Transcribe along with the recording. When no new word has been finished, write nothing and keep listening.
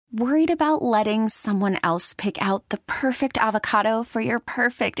Worried about letting someone else pick out the perfect avocado for your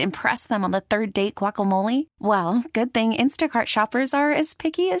perfect impress them on the third date guacamole? Well, good thing Instacart shoppers are as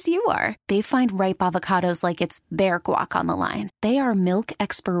picky as you are. They find ripe avocados like it's their guac on the line. They are milk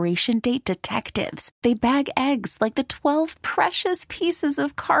expiration date detectives. They bag eggs like the 12 precious pieces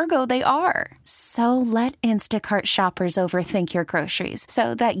of cargo they are. So let Instacart shoppers overthink your groceries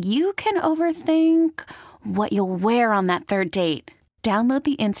so that you can overthink what you'll wear on that third date. Download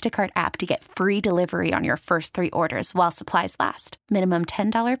the Instacart app to get free delivery on your first 3 orders while supplies last. Minimum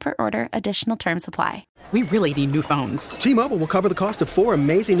 $10 per order. Additional terms apply. We really need new phones. T-Mobile will cover the cost of 4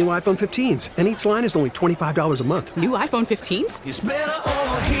 amazing new iPhone 15s, and each line is only $25 a month. New iPhone 15s? It's better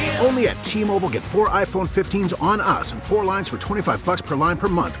over here. Only at T-Mobile, get 4 iPhone 15s on us and 4 lines for $25 per line per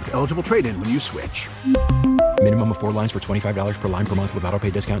month with eligible trade-in when you switch. Minimum of 4 lines for $25 per line per month with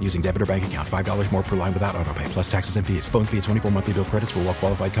autopay discount using debit or bank account. $5 more per line without autopay, plus taxes and fees. Phone fee at 24 monthly bill credits for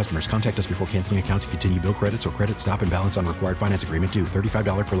well-qualified customers. Contact us before canceling account to continue bill credits or credit stop and balance on required finance agreement due.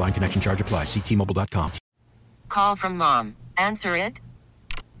 $35 per line connection charge applies. See T-Mobile.com. Call from mom. Answer it.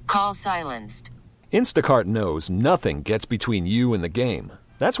 Call silenced. Instacart knows nothing gets between you and the game.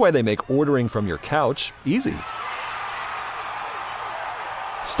 That's why they make ordering from your couch easy.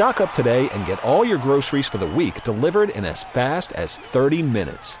 Stock up today and get all your groceries for the week delivered in as fast as 30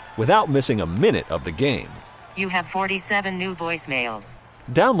 minutes without missing a minute of the game. You have 47 new voicemails.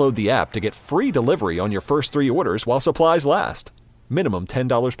 Download the app to get free delivery on your first 3 orders while supplies last. Minimum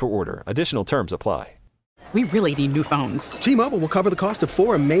 $10 per order. Additional terms apply. We really need new phones. T-Mobile will cover the cost of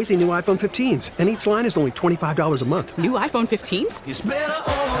 4 amazing new iPhone 15s, and each line is only $25 a month. New iPhone 15s? It's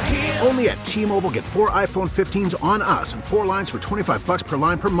better over here. Only at T-Mobile, get 4 iPhone 15s on us and 4 lines for $25 per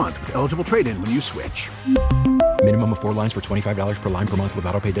line per month with eligible trade-in when you switch. Minimum of 4 lines for $25 per line per month with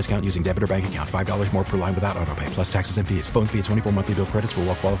autopay discount using debit or bank account. $5 more per line without autopay, plus taxes and fees. Phone fee at 24 monthly bill credits for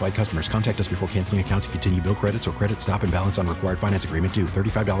well-qualified customers. Contact us before canceling account to continue bill credits or credit stop and balance on required finance agreement due.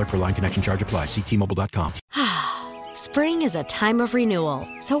 $35 per line connection charge applies. See T-Mobile.com. Spring is a time of renewal,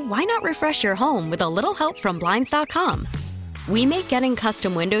 so why not refresh your home with a little help from Blinds.com? We make getting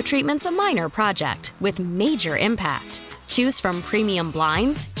custom window treatments a minor project with major impact. Choose from premium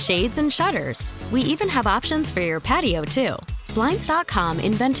blinds, shades, and shutters. We even have options for your patio, too. Blinds.com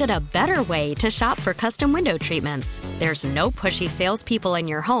invented a better way to shop for custom window treatments. There's no pushy salespeople in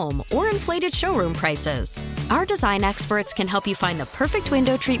your home or inflated showroom prices. Our design experts can help you find the perfect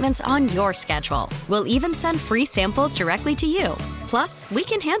window treatments on your schedule. We'll even send free samples directly to you. Plus, we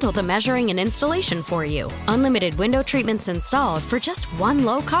can handle the measuring and installation for you. Unlimited window treatments installed for just one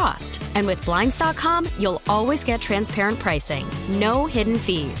low cost. And with Blinds.com, you'll always get transparent pricing. No hidden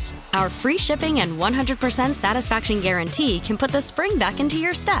fees. Our free shipping and 100% satisfaction guarantee can put the spring back into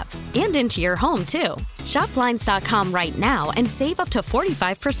your step and into your home, too. Shop Blinds.com right now and save up to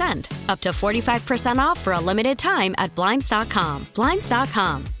 45%. Up to 45% off for a limited time at Blinds.com.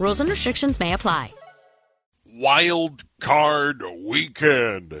 Blinds.com. Rules and restrictions may apply. Wild card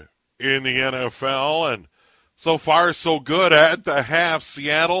weekend in the NFL, and so far so good at the half.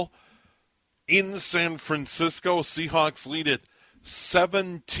 Seattle in San Francisco. Seahawks lead it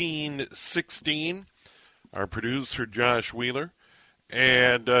 17-16. Our producer, Josh Wheeler.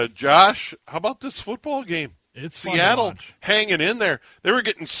 And, Josh, how about this football game? It's Seattle hanging in there. They were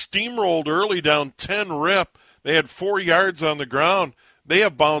getting steamrolled early, down 10 rip. They had 4 yards on the ground. They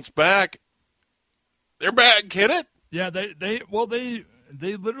have bounced back. They're back, hit it? Yeah, they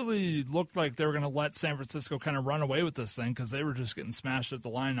literally looked like they were going to let San Francisco kind of run away with this thing because they were just getting smashed at the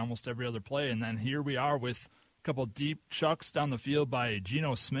line almost every other play. And then here we are with a couple deep chucks down the field by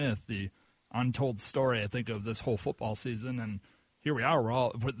Geno Smith, the untold story, I think, of this whole football season. And here we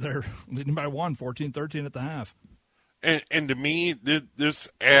are. They're leading by 14-13 at the half. And to me, this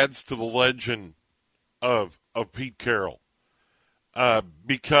adds to the legend of Pete Carroll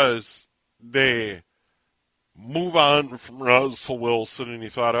because they move on from Russell Wilson, and he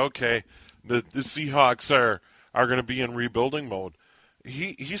thought, okay, the Seahawks are going to be in rebuilding mode.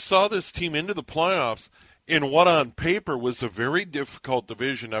 He saw this team into the playoffs in what on paper was a very difficult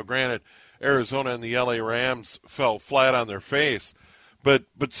division. Now, granted, Arizona and the LA Rams fell flat on their face, but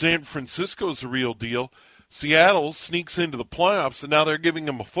San Francisco's the real deal. Seattle sneaks into the playoffs, and now they're giving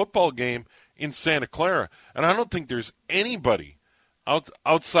them a football game in Santa Clara. And I don't think there's anybody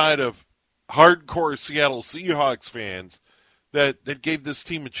outside of hardcore Seattle Seahawks fans that gave this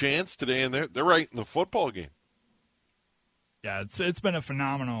team a chance today, and they're right in the football game. Yeah, it's been a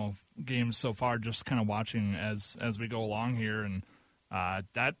phenomenal game so far, just kind of watching as we go along here, and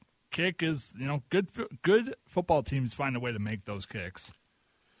that kick is, good football teams find a way to make those kicks.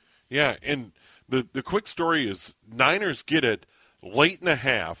 Yeah, and the quick story is Niners get it late in the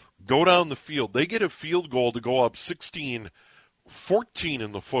half, go down the field. They get a field goal to go up 16-14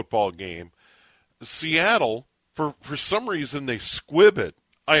 in the football game. Seattle, for some reason, they squib it.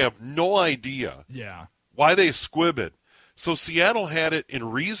 I have no idea why they squib it. So Seattle had it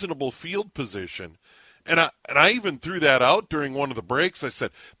in reasonable field position. And I even threw that out during one of the breaks. I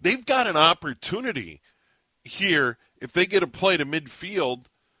said, they've got an opportunity here. If they get a play to midfield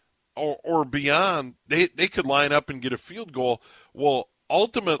or beyond, they could line up and get a field goal. Well,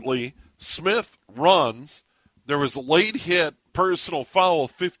 ultimately, Smith runs. There was a late hit, personal foul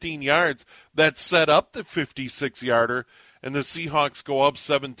of 15 yards that set up the 56-yarder, and the Seahawks go up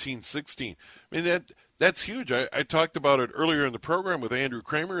 17-16. I mean, that's huge. I talked about it earlier in the program with Andrew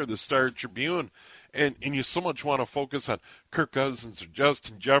Kramer of the Star-Tribune, and you so much want to focus on Kirk Cousins or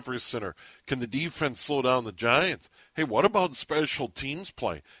Justin Jefferson, or can the defense slow down the Giants? Hey, what about special teams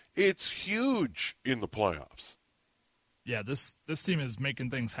play? It's huge in the playoffs. Yeah, this team is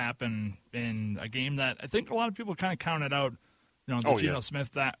making things happen in a game that I think a lot of people kind of counted out. You know, the Geno Smith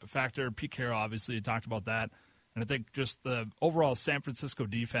factor. Pete Carroll, obviously, you talked about that. And I think just the overall San Francisco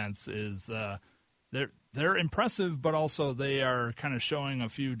defense is they're impressive, but also they are kind of showing a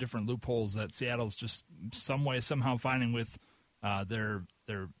few different loopholes that Seattle's just some way, somehow finding with their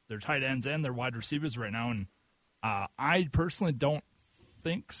tight ends and their wide receivers right now. And I personally don't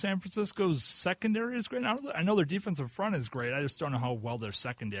think San Francisco's secondary is great. I know their defensive front is great. I just don't know how well their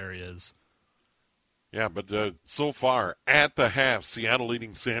secondary is. Yeah, but so far, at the half, Seattle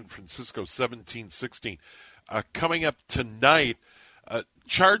leading San Francisco 17-16. Coming up tonight,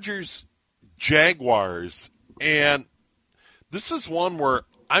 Chargers, Jaguars, and this is one where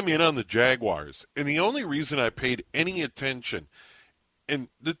I'm in on the Jaguars. And the only reason I paid any attention, and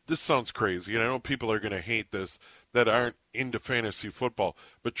this sounds crazy, and I know people are going to hate this that aren't into fantasy football,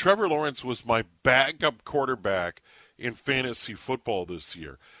 but Trevor Lawrence was my backup quarterback in fantasy football this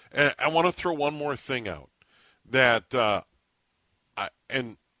year. And I want to throw one more thing out that I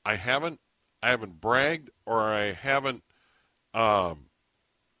haven't bragged, or I haven't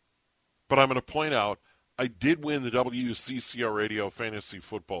but I'm going to point out I did win the WCCO Radio Fantasy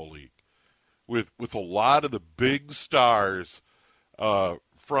Football League with a lot of the big stars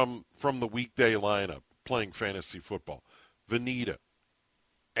from the weekday lineup playing fantasy football. Vanita,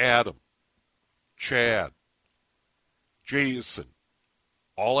 Adam, Chad, Jason,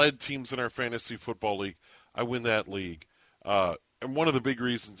 all had teams in our fantasy football league. I win that league. And one of the big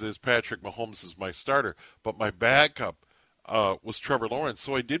reasons is Patrick Mahomes is my starter, but my backup was Trevor Lawrence,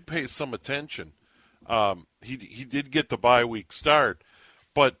 so I did pay some attention. He did get the bye week start,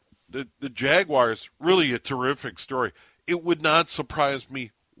 but the Jaguars, really a terrific story. It would not surprise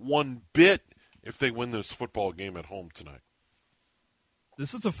me one bit if they win this football game at home tonight.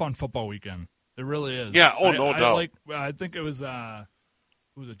 This is a fun football weekend. It really is. Yeah, no doubt. I think it was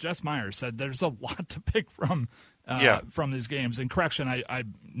Jess Myers said there's a lot to pick from these games. And correction, I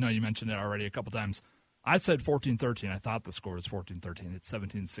know you mentioned it already a couple times. I said 14-13. I thought the score was 14-13. It's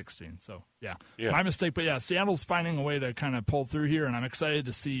 17-16. So, yeah, my mistake. But, yeah, Seattle's finding a way to kind of pull through here, and I'm excited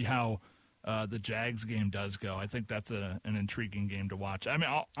to see how the Jags game does go. I think that's an intriguing game to watch. I mean,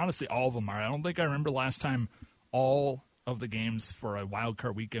 honestly, all of them are. I don't think I remember last time all of the games for a wild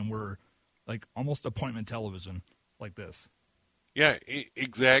card weekend were like almost appointment television like this. Yeah,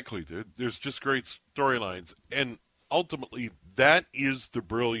 exactly, dude. There's just great storylines. And ultimately, that is the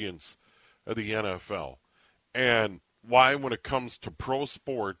brilliance of the NFL. And why, when it comes to pro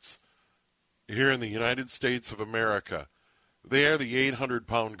sports here in the United States of America, they are the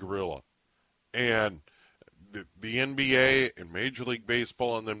 800-pound gorilla. And the NBA and Major League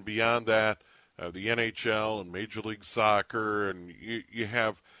Baseball, and then beyond that, the NHL and Major League Soccer, and you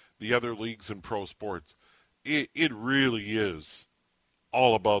have the other leagues in pro sports. It really is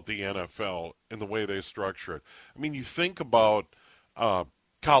all about the NFL and the way they structure it. I mean, you think about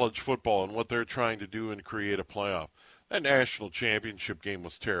college football and what they're trying to do and create a playoff. That national championship game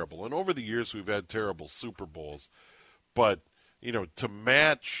was terrible. And over the years, we've had terrible Super Bowls. But, you know, to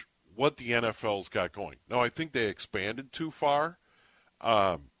match what the NFL's got going. Now, I think they expanded too far.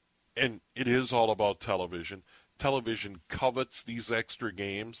 And it is all about television. Television covets these extra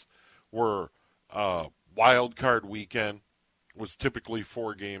games where wild card weekend was typically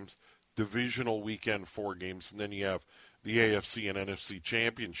 4 games, divisional weekend 4 games, and then you have the AFC and NFC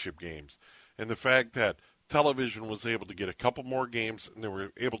championship games. And the fact that television was able to get a couple more games and they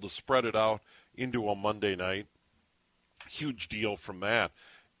were able to spread it out into a Monday night, huge deal from that.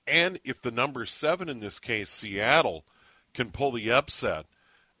 And if the number 7, in this case, Seattle, can pull the upset.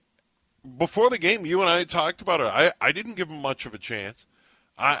 Before the game, you and I talked about it. I didn't give them much of a chance.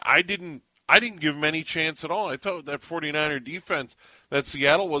 I I didn't give them any chance at all. I thought that 49er defense, that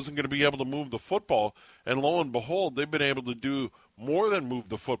Seattle wasn't going to be able to move the football, and lo and behold, they've been able to do more than move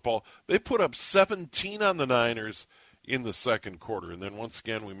the football. They put up 17 on the Niners in the second quarter. And then once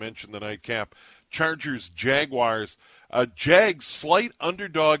again, we mentioned the nightcap. Chargers, Jaguars. Jags, slight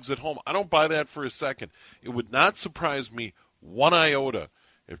underdogs at home. I don't buy that for a second. It would not surprise me one iota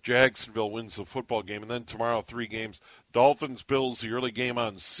if Jacksonville wins the football game. And then tomorrow, 3 games. Dolphins, Bills, the early game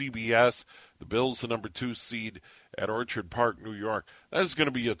on CBS. The Bills, the number 2 seed at Orchard Park, New York. That is going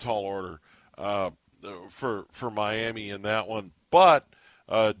to be a tall order for Miami in that one. But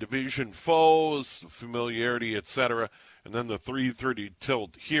division foes, familiarity, etc. And then the 3:30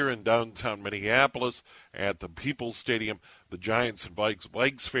 tilt here in downtown Minneapolis at the People's Stadium. The Giants and Vikes.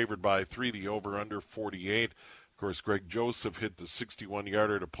 Vikes favored by 3, the over-under 48. Of course, Greg Joseph hit the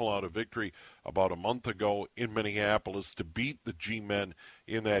 61-yarder to pull out a victory about a month ago in Minneapolis to beat the G-Men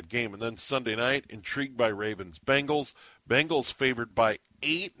in that game. And then Sunday night, intrigued by Ravens. Bengals. Bengals favored by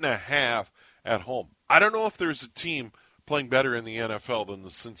 8.5 at home. I don't know if there's a team playing better in the NFL than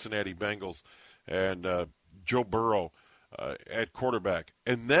the Cincinnati Bengals and Joe Burrow at quarterback.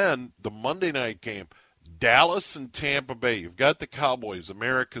 And then the Monday night game, Dallas and Tampa Bay. You've got the Cowboys,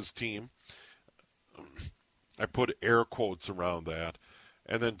 America's team. I put air quotes around that.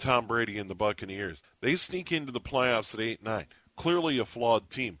 And then Tom Brady and the Buccaneers. They sneak into the playoffs at 8-9. Clearly a flawed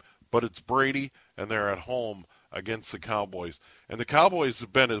team, but it's Brady, and they're at home against the Cowboys. And the Cowboys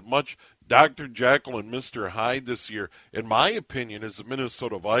have been as much Dr. Jekyll and Mr. Hyde this year, in my opinion, as the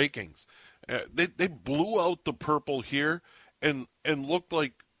Minnesota Vikings. They blew out the purple here and looked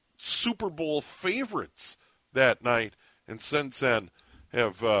like Super Bowl favorites that night, and since then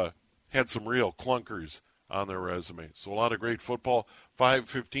have had some real clunkers on their resume. So a lot of great football.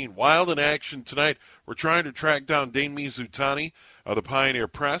 5:15. Wild in action tonight. We're trying to track down Dane Mizutani of the Pioneer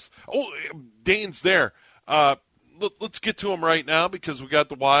Press. Oh, Dane's there. Let's get to him right now because we got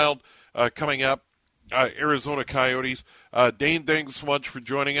the Wild coming up. Arizona Coyotes. Dane, thanks so much for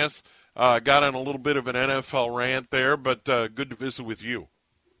joining us. Got on a little bit of an NFL rant there, but good to visit with you.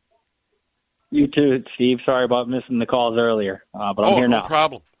 You too, Steve. Sorry about missing the calls earlier, but I'm here now. No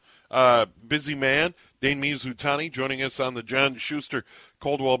problem. Busy man, Dane Mizutani, joining us on the John Schuster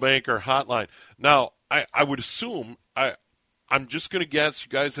Coldwell Banker Hotline. Now, I would assume, I'm just going to guess, you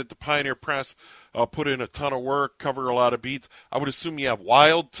guys at the Pioneer Press put in a ton of work, cover a lot of beats. I would assume you have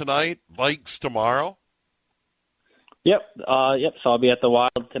Wild tonight, Vikes tomorrow. Yep. So I'll be at the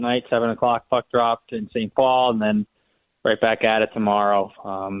Wild tonight, 7 o'clock puck drop in St. Paul, and then right back at it tomorrow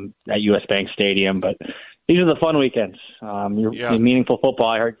at U.S. Bank Stadium. But these are the fun weekends. Your meaningful football.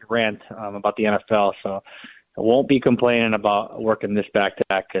 I heard you rant about the NFL, so I won't be complaining about working this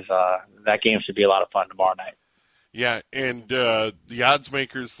back-to-back because that game should be a lot of fun tomorrow night. Yeah, and the odds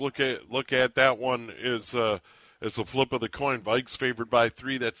makers look at that one as a flip of the coin. Vikes favored by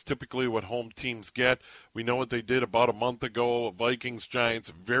 3. That's typically what home teams get. We know what they did about a month ago. Vikings Giants,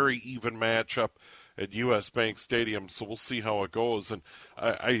 very even matchup at U.S. Bank Stadium. So we'll see how it goes. And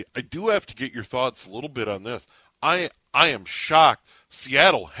I do have to get your thoughts a little bit on this. I am shocked.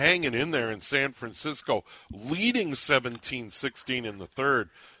 Seattle hanging in there in San Francisco, leading 17-16 in the third.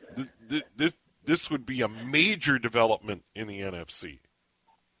 This would be a major development in the NFC.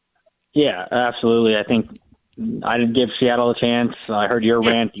 Yeah, absolutely. I think I didn't give Seattle a chance. I heard your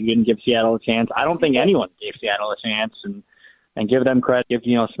rant. You didn't give Seattle a chance. I don't think anyone gave Seattle a chance, and give them credit. Give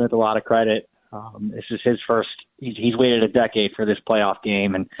Geno Smith a lot of credit. This is his first. He's waited a decade for this playoff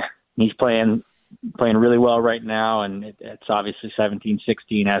game, and he's playing really well right now. And it's obviously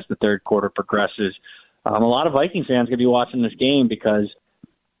 17-16 as the third quarter progresses. A lot of Vikings fans going to be watching this game because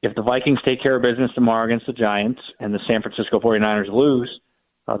if the Vikings take care of business tomorrow against the Giants and the San Francisco 49ers lose,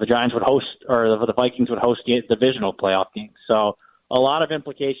 the Giants would host, or the Vikings would host the divisional playoff game. So a lot of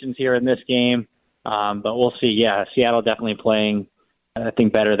implications here in this game, but we'll see. Yeah, Seattle definitely playing, I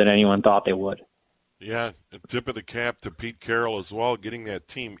think, better than anyone thought they would. Yeah, a tip of the cap to Pete Carroll as well, getting that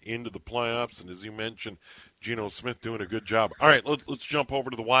team into the playoffs. And as you mentioned, Geno Smith doing a good job. All right, let's jump over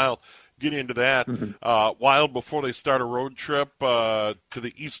to the Wild, get into that. Mm-hmm. Wild, before they start a road trip to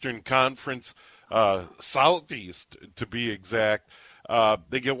the Eastern Conference, Southeast to be exact,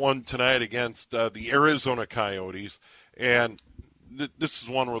 they get one tonight against the Arizona Coyotes. And this is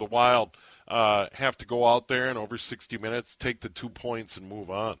one where the Wild have to go out there and over 60 minutes, take the 2 points and move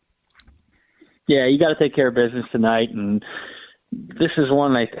on. Yeah, you got to take care of business tonight, and this is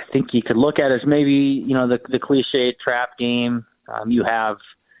one I think you could look at as maybe, the cliche trap game. You have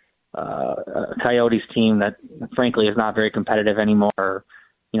a Coyotes team that, frankly, is not very competitive anymore.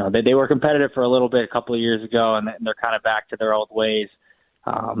 They were competitive for a little bit a couple of years ago, and they're kind of back to their old ways.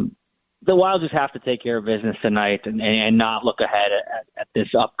 the Wild just have to take care of business tonight and not look ahead at this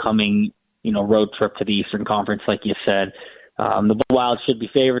upcoming, road trip to the Eastern Conference, like you said. The Wild should be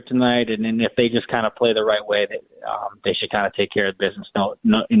favored tonight, and if they just kind of play the right way, they should kind of take care of business.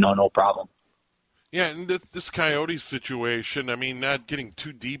 No problem. Yeah, and this Coyotes situation, I mean, not getting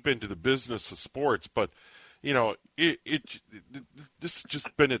too deep into the business of sports, but, this has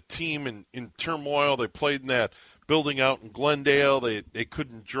just been a team in turmoil. They played in that building out in Glendale. They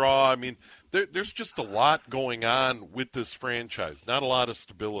couldn't draw. I mean, there's just a lot going on with this franchise, not a lot of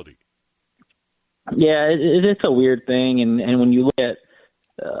stability. Yeah, it's a weird thing, and when you look at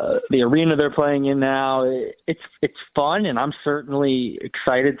the arena they're playing in now, it's fun, and I'm certainly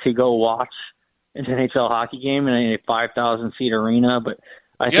excited to go watch an NHL hockey game in a 5,000-seat arena. But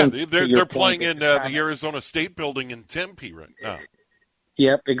I think they're playing in the Arizona State building in Tempe right now.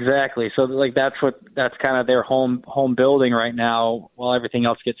 Yep, exactly. So that's kind of their home building right now, while everything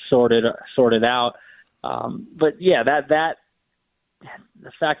else gets sorted out. But yeah, that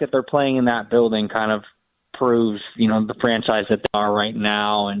the fact that they're playing in that building kind of proves, the franchise that they are right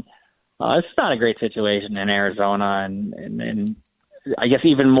now. And it's not a great situation in Arizona. And I guess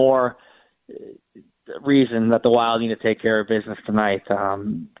even more reason that the Wild need to take care of business tonight.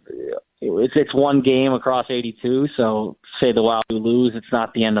 It's one game across 82, so say the Wild lose, it's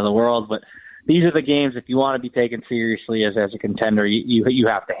not the end of the world. But these are the games, if you want to be taken seriously as a contender, you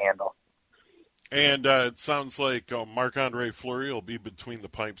have to handle. And it sounds like Marc-Andre Fleury will be between the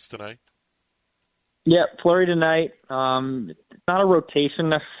pipes tonight. Yeah, Fleury tonight. Not a rotation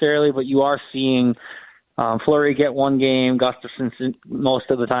necessarily, but you are seeing Fleury get one game, Gustafsson most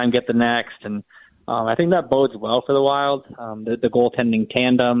of the time get the next, and I think that bodes well for the Wild. The goaltending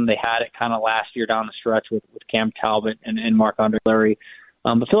tandem, they had it kind of last year down the stretch with Cam Talbot and Marc-Andre Fleury.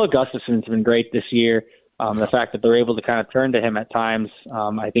 But Philip Gustafsson's been great this year. The fact that they're able to kind of turn to him at times,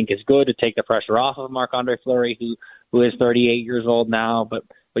 I think is good to take the pressure off of Marc-Andre Fleury, who is 38 years old now. But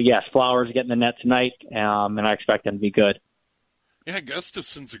yes, Flowers getting the net tonight, and I expect him to be good. Yeah,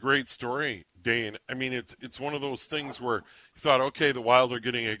 Gustafsson's a great story, Dane. I mean, it's one of those things where you thought, okay, the Wild are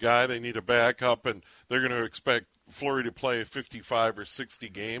getting a guy, they need a backup, and they're going to expect Fleury to play 55 or 60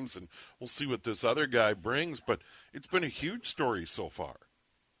 games, and we'll see what this other guy brings. But it's been a huge story so far.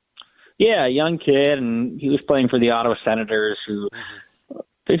 Yeah, young kid, and he was playing for the Ottawa Senators, who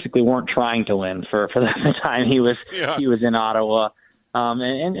basically weren't trying to win for the time he was in Ottawa.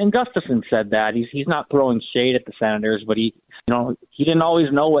 And Gustafsson said that he's not throwing shade at the Senators, but he didn't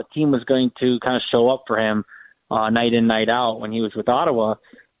always know what team was going to kind of show up for him night in, night out when he was with Ottawa.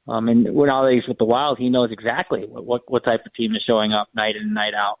 And when now that he's with the Wild, he knows exactly what type of team is showing up night in,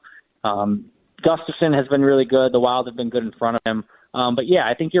 night out. Gustafsson has been really good. The Wild have been good in front of him. But yeah,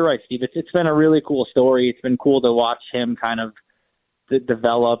 I think you're right, Steve. It's been a really cool story. It's been cool to watch him kind of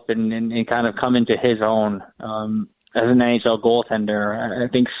develop and kind of come into his own as an NHL goaltender. I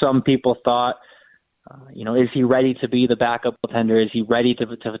think some people thought, is he ready to be the backup goaltender? Is he ready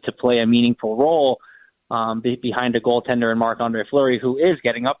to play a meaningful role behind a goaltender in Marc-Andre Fleury, who is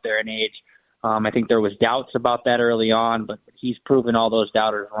getting up there in age? I think there was doubts about that early on, but he's proven all those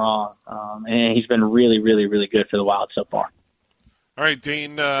doubters wrong. And he's been really, really, really good for the Wild so far. All right,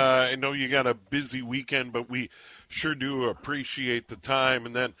 Dane, I know you got a busy weekend, but we sure do appreciate the time.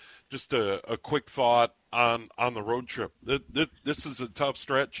 And then just a quick thought on the road trip. This is a tough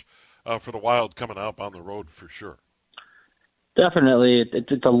stretch for the Wild coming up on the road for sure. Definitely.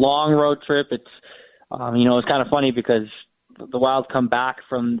 It's a long road trip. It's, it's kind of funny because the Wild come back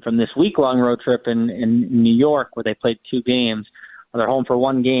from this week-long road trip in New York where they played 2 games. They're home for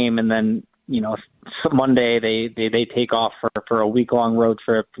 1 game, and then Monday they take off for a week-long road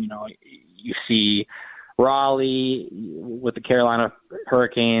trip. You see Raleigh with the Carolina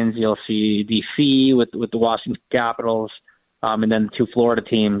Hurricanes. You'll see D.C. with the Washington Capitals, and then the 2 Florida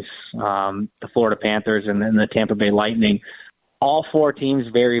teams, the Florida Panthers and then the Tampa Bay Lightning. All 4 teams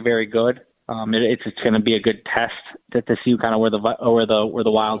very, very good. It's going to be a good test to see kind of where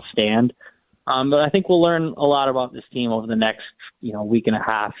the Wild stand. But I think we'll learn a lot about this team over the next week and a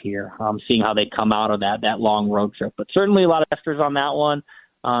half here, seeing how they come out of that long road trip. But certainly a lot of testers on that one.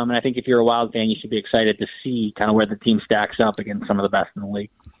 And I think if you're a Wild fan, you should be excited to see kind of where the team stacks up against some of the best in the league.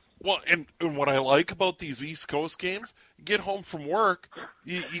 Well, and what I like about these East Coast games, you get home from work,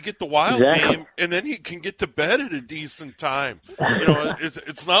 you get the Wild game, and then you can get to bed at a decent time.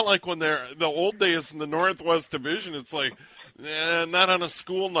 It's not like when they're the old days in the Northwest Division. It's like, not on a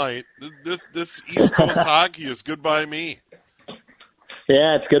school night. This East Coast hockey is good by me.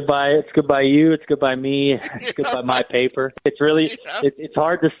 Yeah, it's good by you. It's good by me. It's good by my paper. It's really it's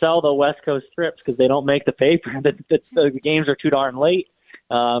hard to sell the West Coast trips because they don't make the paper. The games are too darn late.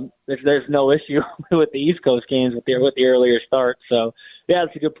 there's no issue with the East Coast games with the earlier start. So, yeah,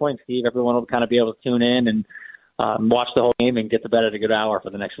 that's a good point, Steve. Everyone will kind of be able to tune in and watch the whole game and get to bed at a good hour for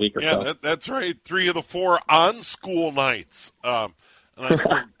the next week or so. Yeah, that's right. 3 of the 4 on school nights. And I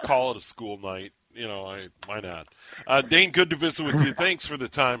still call it a school night. Why not? Dane, good to visit with you. Thanks for the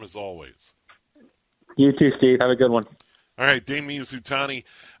time, as always. You too, Steve. Have a good one. All right, Dane Miyazutani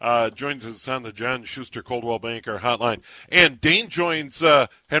joins us on the John Schuster Coldwell Banker hotline. And Dane joins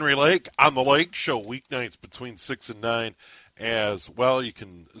Henry Lake on the Lake Show weeknights between 6 and 9 as well. You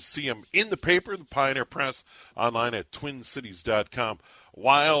can see him in the paper, the Pioneer Press, online at twincities.com.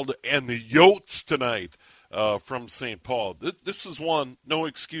 Wild and the Yotes tonight from St. Paul. This is one, no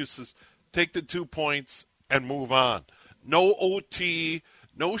excuses. Take the 2 points and move on. No OT,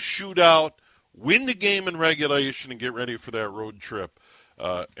 no shootout. Win the game in regulation and get ready for that road trip.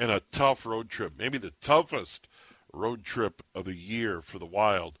 And a tough road trip, maybe the toughest road trip of the year for the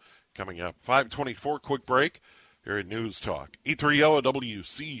Wild coming up. 5:24, quick break here at News Talk. E3O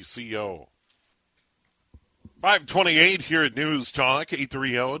WCCO. 5:28 here at News Talk.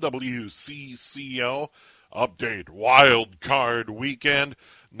 E3O WCCO. Update, Wild Card weekend.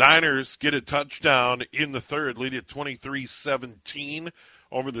 Niners get a touchdown in the third, lead at 23-17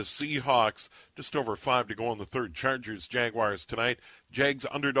 over the Seahawks. Just over 5 to go in the third. Chargers, Jaguars tonight. Jags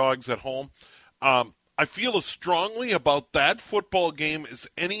underdogs at home. I feel as strongly about that football game as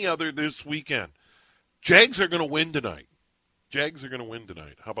any other this weekend. Jags are going to win tonight.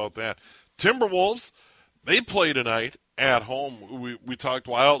 How about that? Timberwolves, they play tonight at home. We talked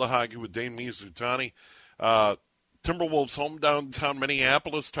Wild hockey with Dane Miyazutani. Timberwolves home downtown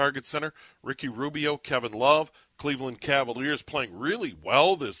Minneapolis, Target Center. Ricky Rubio, Kevin Love, Cleveland Cavaliers playing really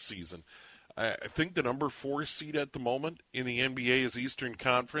well this season. I think the number 4 seed at the moment in the NBA is Eastern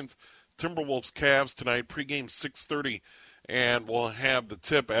Conference. Timberwolves Cavs tonight, pregame 6:30, and we'll have the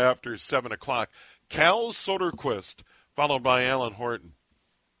tip after 7 o'clock. Cal Soderquist, followed by Alan Horton.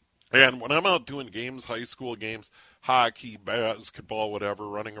 And when I'm out doing games, high school games, hockey, basketball, whatever,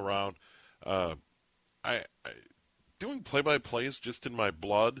 running around, I doing play-by-play is just in my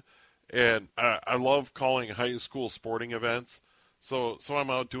blood, and I love calling high school sporting events. So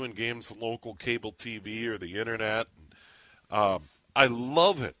I'm out doing games on local cable TV or the internet. I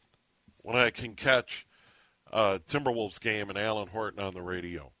love it when I can catch Timberwolves game and Alan Horton on the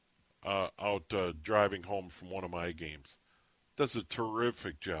radio out driving home from one of my games. Does a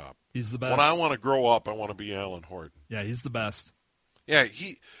terrific job. He's the best. When I want to grow up, I want to be Alan Horton. Yeah, he's the best. Yeah,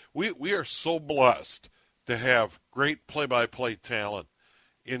 we are so blessed to have great play-by-play talent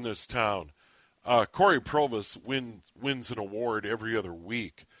in this town. Corey Provis wins an award every other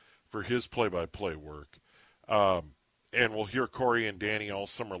week for his play-by-play work. And we'll hear Corey and Danny all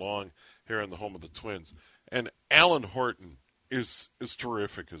summer long here in the home of the Twins. And Alan Horton is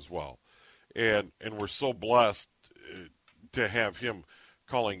terrific as well. And we're so blessed to have him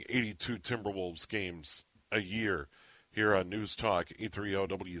calling 82 Timberwolves games a year here on News Talk, E3O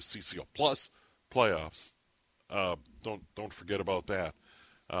WCCO. Plus, playoffs. Don't forget about that.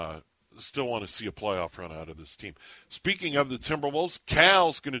 Still want to see a playoff run out of this team. Speaking of the Timberwolves,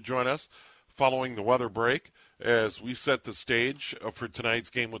 Cal's going to join us following the weather break as we set the stage for tonight's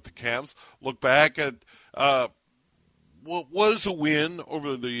game with the Cavs. Look back at what was a win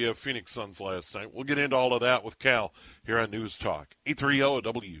over the Phoenix Suns last night. We'll get into all of that with Cal here on News Talk. E3O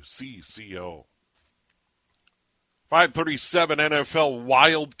WCCO. 5:37 NFL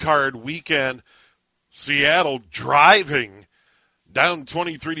Wild Card Weekend. Seattle driving down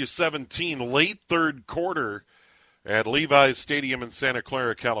 23-17 late third quarter at Levi's Stadium in Santa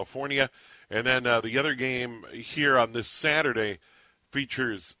Clara, California. And then the other game here on this Saturday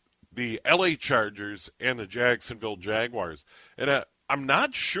features the LA Chargers and the Jacksonville Jaguars. And I'm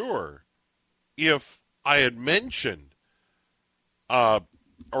not sure if I had mentioned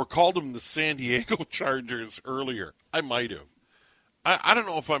or called them the San Diego Chargers earlier. I might have. I don't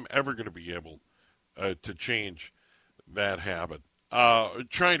know if I'm ever going to be able to change that habit.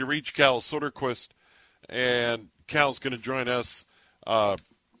 Trying to reach Cal Soderquist, and Cal's going to join us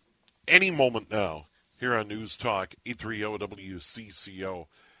any moment now here on News Talk, E3O WCCO.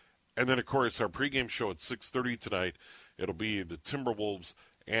 And then, of course, our pregame show at 6:30 tonight. It'll be the Timberwolves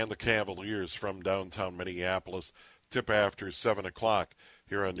and the Cavaliers from downtown Minneapolis. Tip after 7 o'clock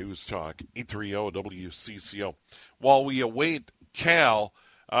here on News Talk, E3O WCCO. While we await Cal,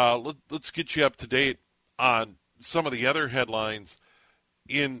 let's get you up to date on some of the other headlines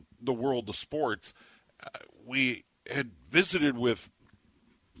in the world of sports. We had visited with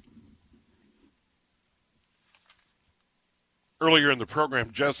earlier in the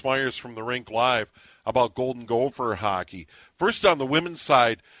program, Jess Myers from the Rink Live, about Golden Gopher hockey. First, on the women's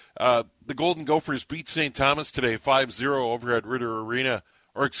side, the Golden Gophers beat St. Thomas today 5-0 over at Ritter Arena,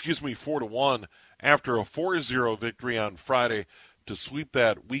 4-1 after a 4-0 victory on Friday to sweep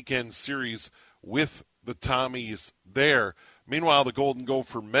that weekend series with the Tommies there. Meanwhile, the Golden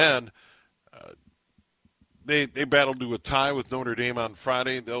Gopher men, they battled to a tie with Notre Dame on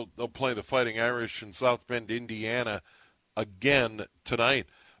Friday. They'll play the Fighting Irish in South Bend, Indiana, again tonight.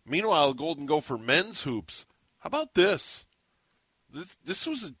 Meanwhile, the Golden Gopher men's hoops, how about this? This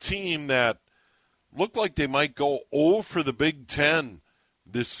was a team that looked like they might go 0 for the Big Ten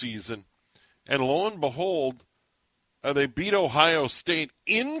this season. And lo and behold, they beat Ohio State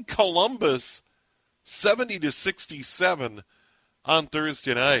in Columbus 70-67 on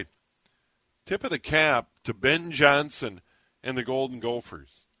Thursday night. Tip of the cap to Ben Johnson and the Golden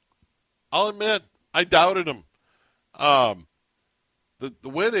Gophers. I'll admit, I doubted them. The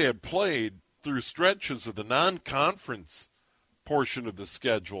way they had played through stretches of the non-conference portion of the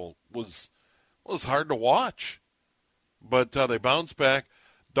schedule was hard to watch. But they bounced back.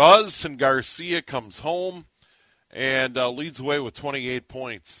 Dawson Garcia comes home and leads away with 28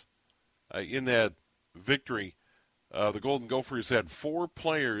 points in that victory. The Golden Gophers had 4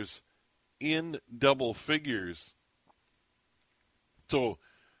 players in double figures. So,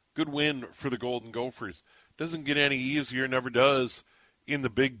 good win for the Golden Gophers. Doesn't get any easier, never does, in the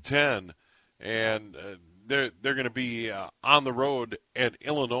Big Ten. And they're going to be on the road at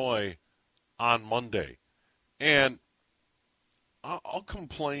Illinois on Monday. And I'll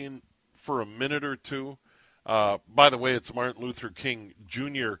complain for a minute or two. By the way, it's Martin Luther King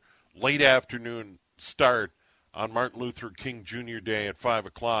Jr. late afternoon start on Martin Luther King Jr. Day at 5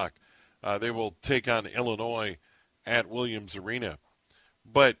 o'clock. They will take on Illinois at Williams Arena.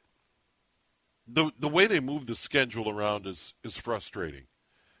 But the way they move the schedule around is frustrating.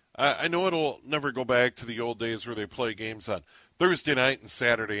 I know it'll never go back to the old days where they play games on Thursday night and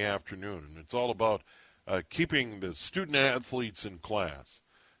Saturday afternoon. And it's all about keeping the student athletes in class.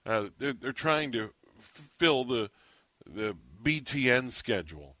 They're trying to fill the BTN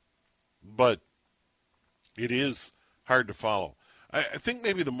schedule, but it is hard to follow. I think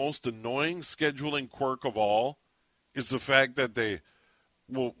maybe the most annoying scheduling quirk of all is the fact that they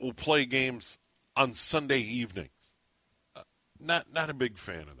will play games on Sunday evenings. Not a big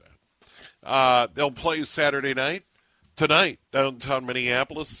fan of that. They'll play Saturday night. Tonight, downtown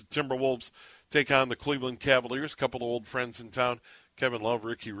Minneapolis, the Timberwolves take on the Cleveland Cavaliers. A couple of old friends in town, Kevin Love,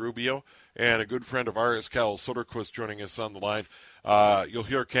 Ricky Rubio, and a good friend of ours, Cal Soderquist, joining us on the line. You'll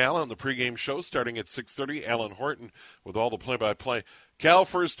hear Cal on the pregame show starting at 6:30. Alan Horton with all the play-by-play. Cal,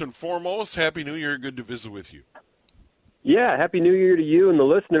 first and foremost, Happy New Year. Good to visit with you. Yeah, Happy New Year to you and the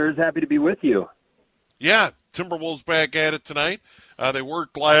listeners. Happy to be with you. Yeah, Timberwolves back at it tonight. They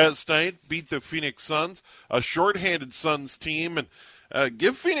worked last night, beat the Phoenix Suns, a shorthanded Suns team, and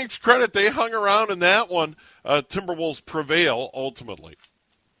give Phoenix credit. They hung around in that one. Timberwolves prevail ultimately.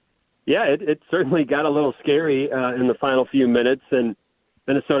 Yeah, it certainly got a little scary in the final few minutes, and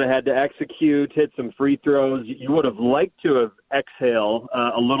Minnesota had to execute, hit some free throws. You would have liked to have exhaled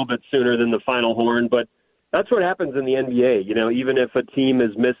a little bit sooner than the final horn, but that's what happens in the NBA. You know, even if a team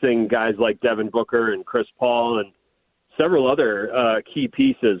is missing guys like Devin Booker and Chris Paul and several other key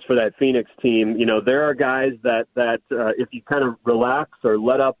pieces for that Phoenix team, you know, there are guys that if you kind of relax or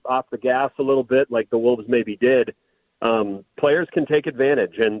let up off the gas a little bit, like the Wolves maybe did, players can take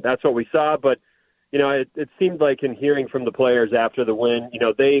advantage, and that's what we saw. But, you know, it seemed like in hearing from the players after the win, you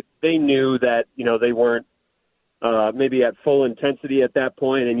know, they knew that, you know, they weren't maybe at full intensity at that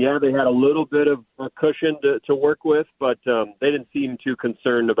point. And, yeah, they had a little bit of a cushion to work with, but they didn't seem too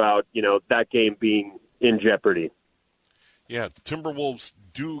concerned about, you know, that game being in jeopardy. Yeah, Timberwolves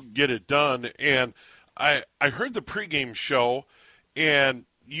do get it done. And I heard the pregame show and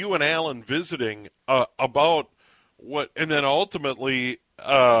you and Alan visiting about what, and then ultimately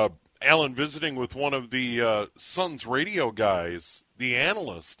Alan visiting with one of the Suns radio guys, the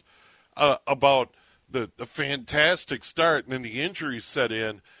analyst, about the fantastic start, and then the injuries set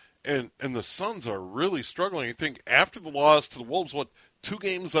in, and the Suns are really struggling. I think after the loss to the Wolves, 2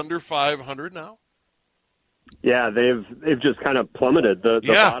 games under 500 now? Yeah, they've just kind of plummeted. The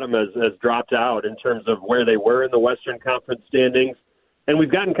bottom has dropped out in terms of where they were in the Western Conference standings. And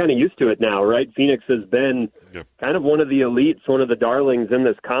we've gotten kind of used to it now, right? Phoenix has been kind of one of the elites, one of the darlings in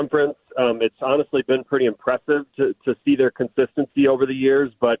this conference. It's honestly been pretty impressive to see their consistency over the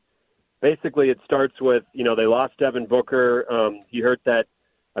years. But basically it starts with, you know, they lost Devin Booker. He hurt that,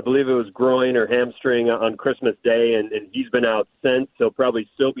 I believe it was groin or hamstring on Christmas Day, and he's been out since. He'll probably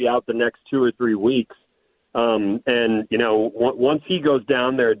still be out the next 2 or 3 weeks. And, once he goes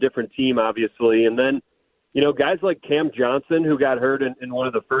down, they're a different team, obviously. And then, guys like Cam Johnson, who got hurt in one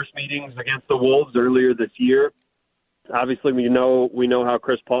of the first meetings against the Wolves earlier this year. Obviously, we know how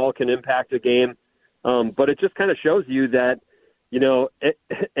Chris Paul can impact a game. But it just kind of shows you that,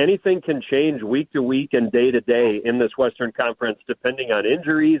 anything can change week to week and day to day in this Western Conference, depending on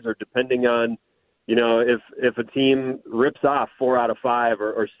injuries or depending on, if a team rips off 4 out of 5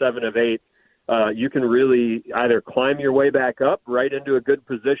 or 7 of 8, you can really either climb your way back up right into a good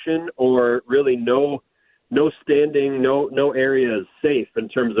position, or really no standing, no area is safe in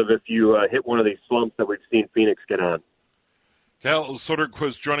terms of if you hit one of these slumps that we've seen Phoenix get on. Cal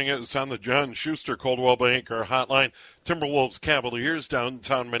Soderquist joining us on the John Schuster Coldwell Banker Hotline. Timberwolves Cavaliers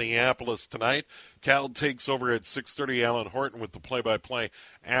downtown Minneapolis tonight. Cal takes over at 6:30. Alan Horton with the play-by-play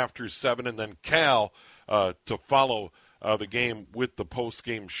after 7, and then Cal to follow the game with the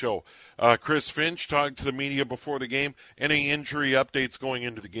post-game show. Chris Finch talked to the media before the game. Any injury updates going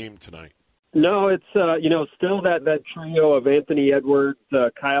into the game tonight? No, it's, still that trio of Anthony Edwards,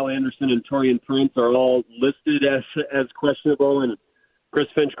 Kyle Anderson, and Taurean Prince are all listed as questionable, and Chris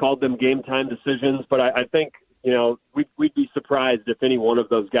Finch called them game-time decisions. But I think, we'd be surprised if any one of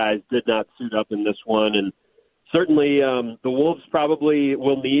those guys did not suit up in this one. And certainly the Wolves probably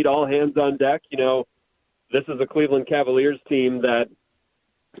will need all hands on deck. This is a Cleveland Cavaliers team that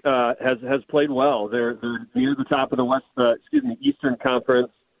has played well. They're near the top of the Eastern Conference,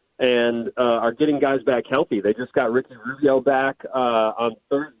 and are getting guys back healthy. They just got Ricky Rubio back on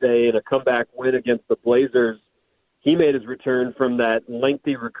Thursday in a comeback win against the Blazers. He made his return from that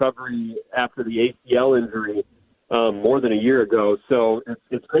lengthy recovery after the ACL injury more than a year ago. So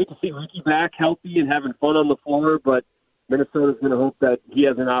it's great to see Ricky back healthy and having fun on the floor, but Minnesota's going to hope that he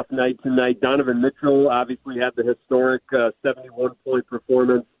has an off night tonight. Donovan Mitchell obviously had the historic 71-point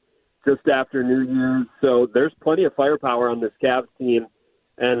performance just after New Year's. So there's plenty of firepower on this Cavs team.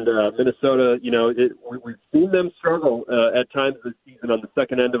 And Minnesota, we've seen them struggle at times this season on the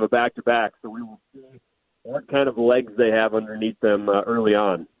second end of a back-to-back, so we will see what kind of legs they have underneath them early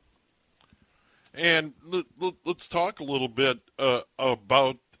on. And let's talk a little bit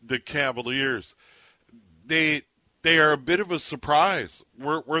about the Cavaliers. They are a bit of a surprise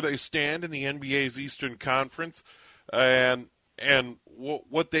where they stand in the NBA's Eastern Conference, and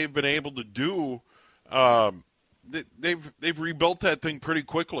what they've been able to do. They've rebuilt that thing pretty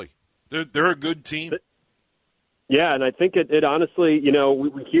quickly. They're a good team. Yeah, and I think it honestly,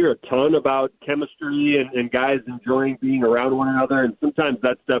 we hear a ton about chemistry and guys enjoying being around one another, and sometimes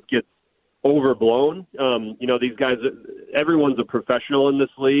that stuff gets overblown. These guys, everyone's a professional in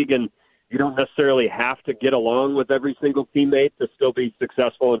this league, and you don't necessarily have to get along with every single teammate to still be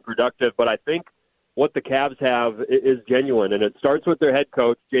successful and productive. But I think what the Cavs have is genuine, and it starts with their head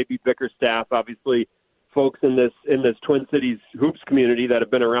coach, J.B. Bickerstaff. Obviously, folks in this Twin Cities hoops community that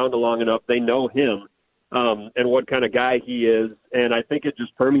have been around long enough, they know him and what kind of guy he is. And I think it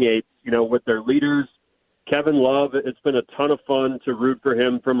just permeates, with their leaders. Kevin Love, it's been a ton of fun to root for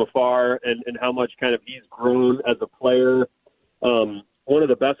him from afar and how much kind of he's grown as a player. One of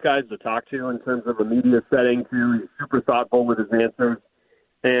the best guys to talk to in terms of a media setting, too. He's super thoughtful with his answers.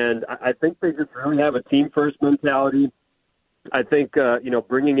 And I think they just really have a team-first mentality. I think,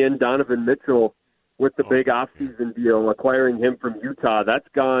 bringing in Donovan Mitchell with the big offseason deal, acquiring him from Utah, that's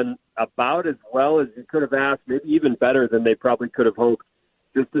gone about as well as you could have asked, maybe even better than they probably could have hoped,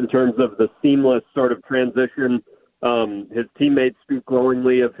 just in terms of the seamless sort of transition. His teammates speak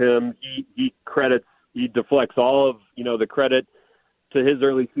glowingly of him. He deflects all of, the credit to his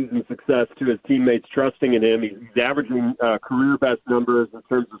early season success to his teammates trusting in him. He's averaging career best numbers in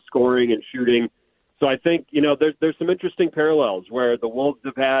terms of scoring and shooting. So I think, there's some interesting parallels where the Wolves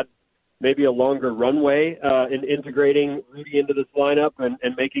have had maybe a longer runway in integrating Rudy into this lineup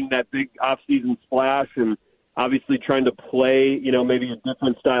and making that big offseason splash, and obviously trying to play, maybe a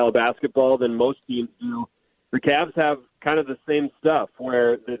different style of basketball than most teams do. The Cavs have kind of the same stuff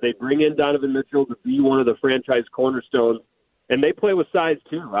where they bring in Donovan Mitchell to be one of the franchise cornerstones, and they play with size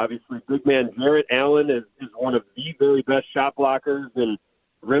too. Obviously, big man Jarrett Allen is one of the very best shot blockers and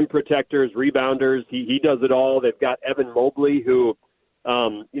rim protectors, rebounders. He does it all. They've got Evan Mobley, who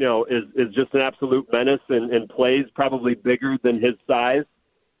is just an absolute menace and plays probably bigger than his size.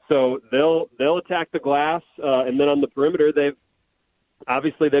 So they'll attack the glass, and then on the perimeter,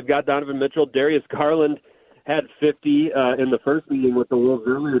 they've got Donovan Mitchell. Darius Garland had 50 in the first meeting with the Wolves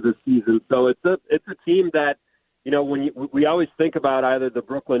earlier this season. So it's a team that, when we always think about either the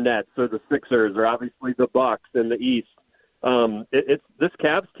Brooklyn Nets or the Sixers or obviously the Bucks in the East. It's this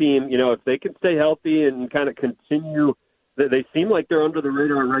Cavs team. If they can stay healthy and kind of continue they seem like they're under the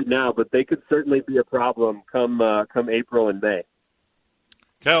radar right now, but they could certainly be a problem come April and May.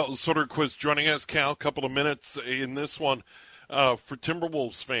 Cal Soderquist joining us. Cal, a couple of minutes in this one. For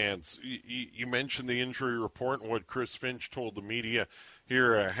Timberwolves fans, you mentioned the injury report and what Chris Finch told the media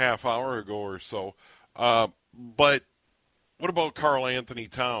here a half hour ago or so. But what about Karl Anthony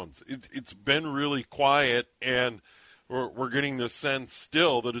Towns? It's been really quiet, and we're getting the sense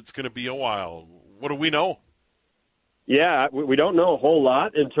still that it's going to be a while. What do we know? Yeah, we don't know a whole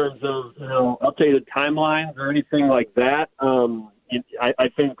lot in terms of updated timelines or anything like that. I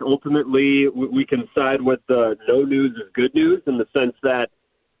think ultimately we can side with the no news is good news in the sense that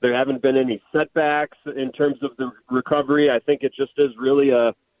there haven't been any setbacks in terms of the recovery. I think it just is really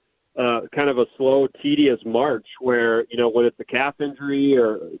a kind of a slow, tedious march where, when it's a calf injury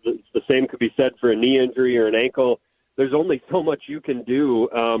or the same could be said for a knee injury or an ankle, there's only so much you can do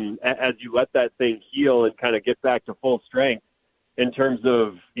as you let that thing heal and kind of get back to full strength in terms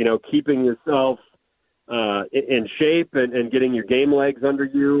of, keeping yourself in shape and getting your game legs under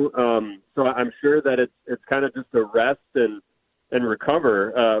you. So I'm sure that it's kind of just a rest and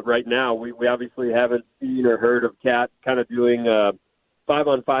recover right now. We obviously haven't seen or heard of Cat kind of doing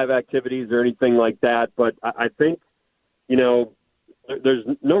 5-on-5 activities or anything like that. But I think, there's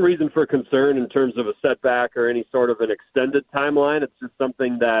no reason for concern in terms of a setback or any sort of an extended timeline. It's just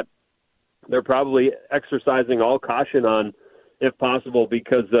something that they're probably exercising all caution on, if possible,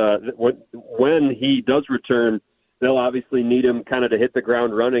 because when he does return, they'll obviously need him kind of to hit the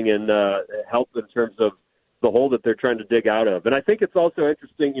ground running and help in terms of the hole that they're trying to dig out of. And I think it's also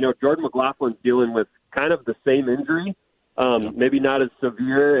interesting, Jordan McLaughlin's dealing with kind of the same injury, maybe not as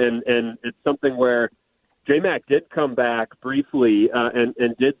severe, and it's something where J-Mac did come back briefly and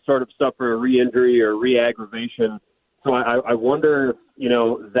did sort of suffer a re-injury or re-aggravation. So I wonder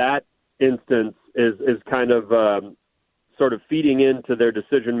if, that instance is kind of sort of feeding into their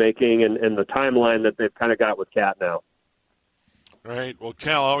decision-making and the timeline that they've kind of got with Cat now. All right. Well,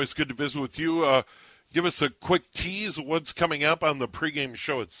 Cal, always good to visit with you. Give us a quick tease of what's coming up on the pregame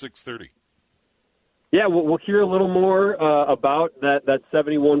show at 6:30. Yeah, we'll hear a little more about that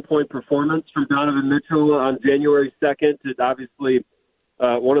 71-point performance from Donovan Mitchell on January 2nd. It's obviously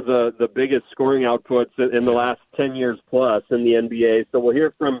one of the biggest scoring outputs in the last 10 years plus in the NBA. So we'll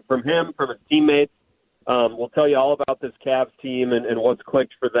hear from him, from his teammates. We'll tell you all about this Cavs team and what's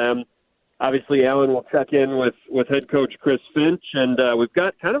clicked for them. Obviously, Alan will check in with head coach Chris Finch, and we've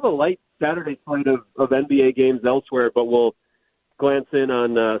got kind of a light Saturday slate of NBA games elsewhere, but we'll glance in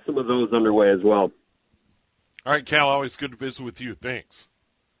on some of those underway as well. All right, Cal, always good to visit with you. Thanks.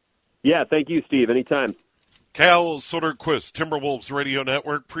 Yeah, thank you, Steve. Anytime. Cal Soderquist, Timberwolves Radio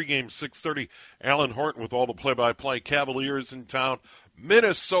Network, pregame 6:30. Alan Horton with all the play-by-play. Cavaliers in town,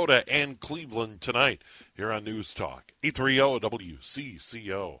 Minnesota and Cleveland tonight here on News Talk 830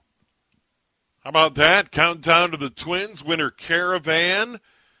 WCCO. How about that? Countdown to the Twins Winter Caravan,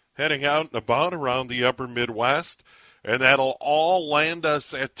 heading out and about around the upper Midwest. And that'll all land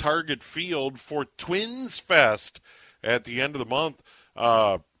us at Target Field for Twins Fest at the end of the month.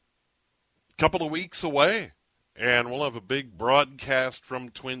 Couple of weeks away. And we'll have a big broadcast from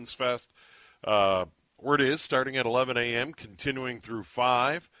Twins Fest. Where it is, starting at 11 a.m., continuing through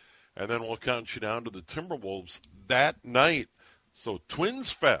 5. And then we'll count you down to the Timberwolves that night. So Twins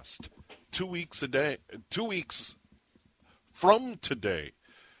Fest, 2 weeks from today.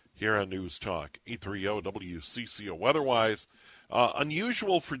 Here on News Talk 830 WCCO. Weather-wise,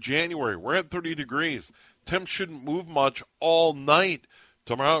 unusual for January. We're at 30 degrees. Temps shouldn't move much all night.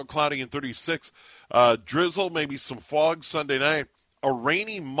 Tomorrow, cloudy and 36. Drizzle, maybe some fog Sunday night. A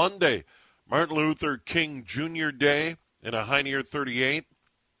rainy Monday. Martin Luther King Jr. Day and a high near 38.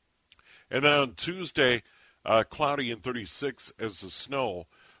 And then on Tuesday, cloudy and 36 as the snow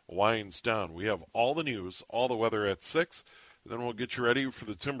winds down. We have all the news, all the weather at 6. Then we'll get you ready for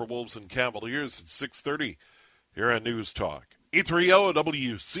the Timberwolves and Cavaliers at 6:30 here on News Talk 830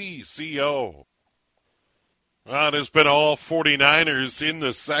 WCCO. Well, it has been all 49ers in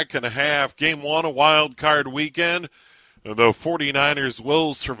the second half. Game 1, a wild card weekend. The 49ers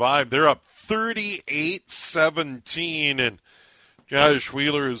will survive. They're up 38-17. And Josh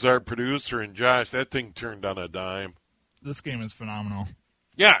Wheeler is our producer. And, Josh, that thing turned on a dime. This game is phenomenal.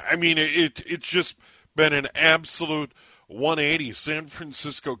 Yeah, I mean, it's just been an absolute 180. San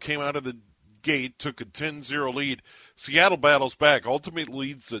Francisco came out of the gate, took a 10-0 lead. Seattle battles back, ultimately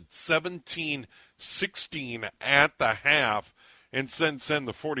leads at 17-16 at the half. And since then,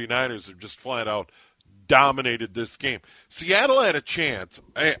 the 49ers have just flat out dominated this game. Seattle had a chance.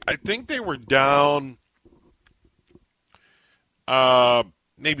 I think they were down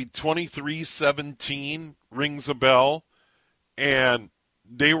maybe 23-17, rings a bell. and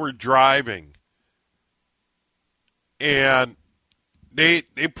they were driving, and they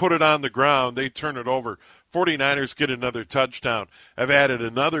put it on the ground. They turn it over. 49ers get another touchdown. Have added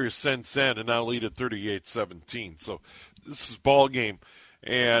another since then, and now lead at 38-17. So this is ball game.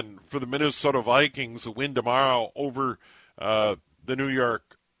 And for the Minnesota Vikings, a win tomorrow over the New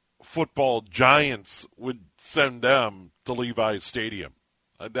York Football Giants would send them to Levi's Stadium.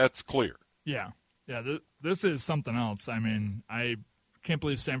 That's clear. Yeah. This is something else. I mean, I can't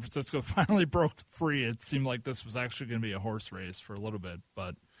believe San Francisco finally broke free. It seemed like this was actually going to be a horse race for a little bit,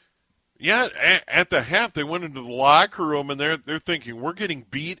 but yeah, at the half they went into the locker room and they're thinking we're getting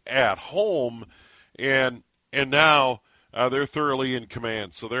beat at home, and now they're thoroughly in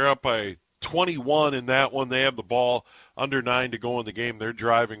command. So they're up by 21 in that one. They have the ball, under 9 to go in the game. They're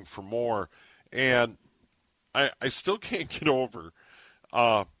driving for more, and I still can't get over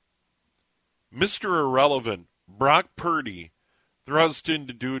Mr. Irrelevant, Brock Purdy, thrust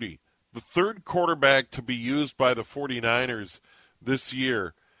into duty, the third quarterback to be used by the 49ers this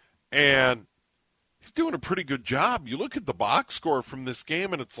year, and he's doing a pretty good job. You look at the box score from this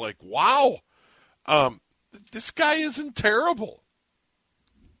game, and it's like, wow, this guy isn't terrible.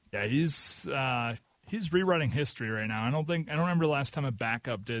 Yeah, he's rewriting history right now. I don't remember the last time a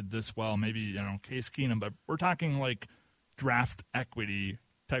backup did this well. Maybe Case Keenum, but we're talking like draft equity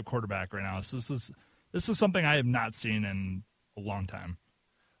type quarterback right now. So this is something I have not seen in a long time.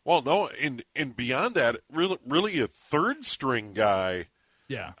 Well, no, and beyond that, really a third string guy.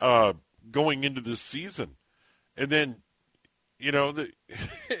 Yeah. Going into this season, and then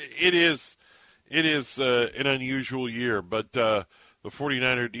it is an unusual year, but the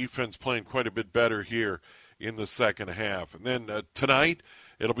 49er defense playing quite a bit better here in the second half. And then tonight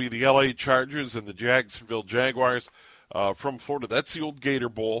it'll be the LA Chargers and the Jacksonville Jaguars from Florida. That's the old Gator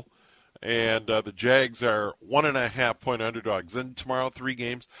Bowl. And the Jags are 1.5-point underdogs. Then tomorrow, 3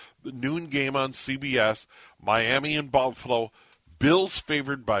 games. The noon game on CBS, Miami and Buffalo. Bills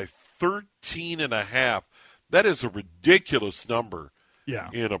favored by 13.5. That is a ridiculous number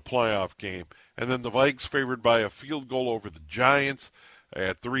in a playoff game. And then the Vikes favored by a field goal over the Giants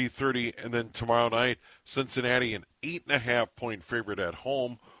at 3:30. And then tomorrow night, Cincinnati an 8.5-point favorite at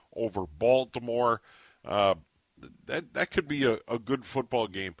home over Baltimore. That could be a good football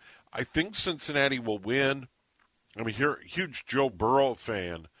game. I think Cincinnati will win. I'm a huge Joe Burrow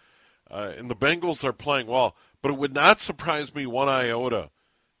fan, and the Bengals are playing well. But it would not surprise me one iota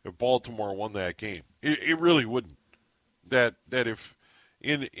if Baltimore won that game. It really wouldn't. That if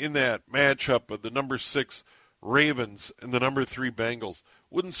in that matchup of the number 6 Ravens and the number 3 Bengals,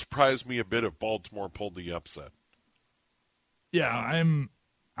 wouldn't surprise me a bit if Baltimore pulled the upset. Yeah,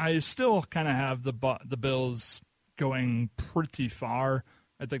 I still kind of have the Bills going pretty far.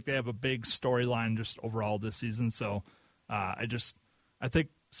 I think they have a big storyline just overall this season. So I think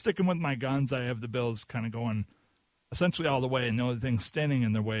sticking with my guns, I have the Bills kind of going essentially all the way, and the only thing standing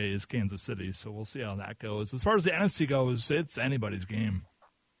in their way is Kansas City. So we'll see how that goes. As far as the NFC goes, it's anybody's game.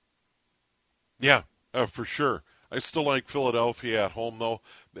 Yeah, for sure. I still like Philadelphia at home, though.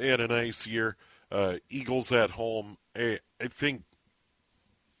 They had a nice year. Eagles at home. I think,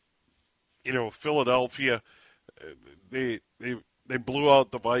 Philadelphia, they blew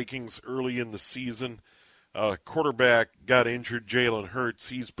out the Vikings early in the season. Quarterback got injured, Jalen Hurts.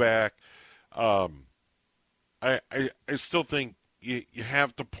 He's back. I still think you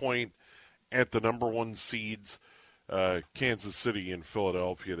have to point at the number 1 seeds, Kansas City and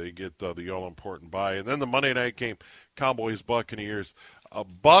Philadelphia. They get the all-important bye. And then the Monday night game, Cowboys-Buccaneers.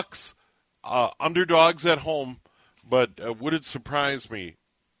 Bucks, underdogs at home, but would it surprise me?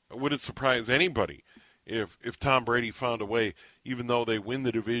 Would it surprise anybody if Tom Brady found a way, even though they win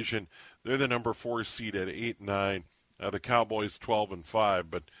the division? They're the number 4 seed at 8-9. The Cowboys 12-5,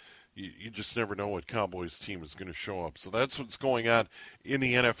 but you just never know what Cowboys team is going to show up. So that's what's going on in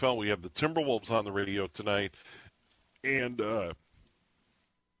the NFL. We have the Timberwolves on the radio tonight. And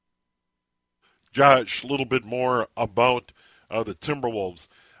Josh, a little bit more about the Timberwolves.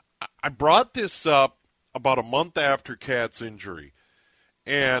 I brought this up about a month after Cat's injury,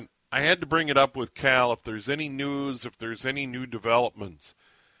 and I had to bring it up with Cal if there's any news, if there's any new developments.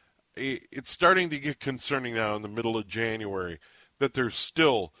 It's starting to get concerning now in the middle of January that there's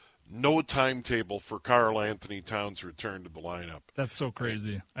still no timetable for Karl Anthony Towns' return to the lineup. That's so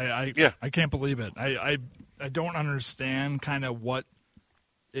crazy. I can't believe it. I don't understand kind of what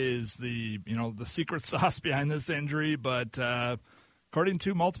is the secret sauce behind this injury, but according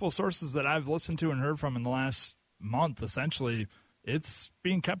to multiple sources that I've listened to and heard from in the last month, essentially, it's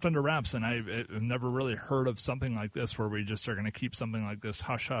being kept under wraps, and I've never really heard of something like this where we just are going to keep something like this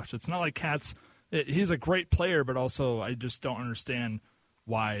hush-hush. It's not like Cat's he's a great player, but also I just don't understand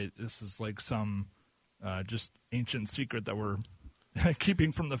why this is like some just ancient secret that we're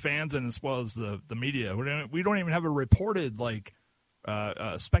keeping from the fans and as well as the media. We don't even have a reported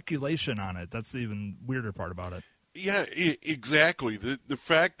speculation on it. That's the even weirder part about it. Yeah, exactly. The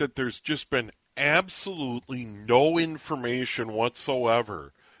fact that there's just been absolutely no information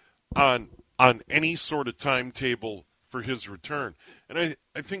whatsoever on any sort of timetable for his return. And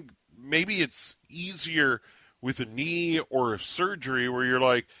I think maybe it's easier with a knee or a surgery where you're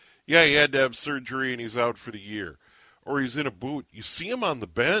like, yeah, he had to have surgery and he's out for the year. Or he's in a boot. You see him on the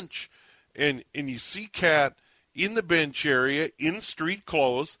bench, and you see Cat in the bench area in street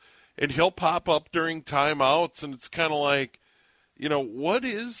clothes, and he'll pop up during timeouts, and it's kind of like,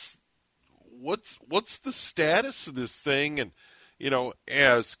 what's the status of this thing? And,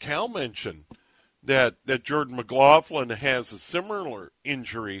 as Cal mentioned, that Jordan McLaughlin has a similar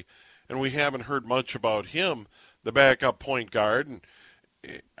injury, and we haven't heard much about him, the backup point guard, and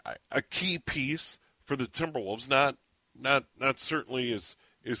a key piece for the Timberwolves, not certainly as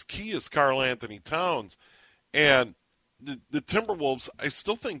key as Karl Anthony Towns. And the Timberwolves, I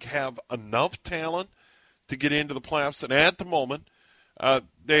still think, have enough talent to get into the playoffs. And at the moment,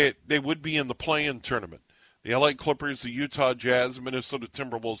 they would be in the play-in tournament. The LA Clippers, the Utah Jazz, Minnesota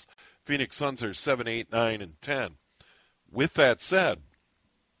Timberwolves, Phoenix Suns are 7, 8, 9, and 10. With that said,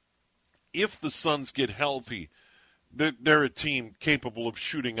 if the Suns get healthy, they're a team capable of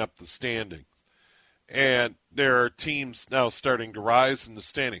shooting up the standings. And there are teams now starting to rise in the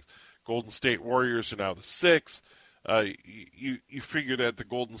standings. Golden State Warriors are now the 6th. You figure that the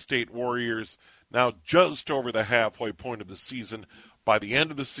Golden State Warriors, now just over the halfway point of the season, by the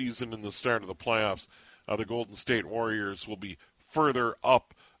end of the season and the start of the playoffs, the Golden State Warriors will be further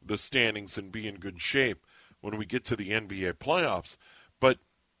up the standings and be in good shape when we get to the NBA playoffs. But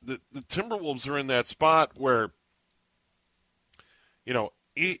the Timberwolves are in that spot where,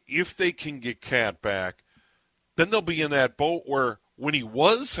 if they can get Cat back, then they'll be in that boat where when he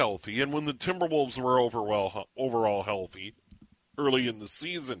was healthy and when the Timberwolves were overall healthy early in the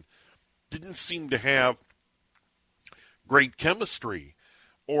season, didn't seem to have great chemistry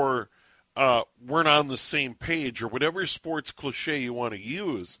or weren't on the same page or whatever sports cliche you want to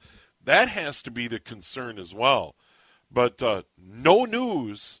use. That has to be the concern as well. But no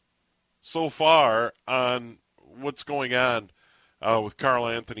news so far on what's going on with Karl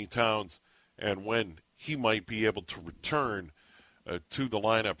Anthony Towns and when he might be able to return to the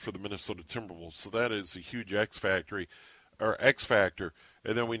lineup for the Minnesota Timberwolves. So that is a huge X factor.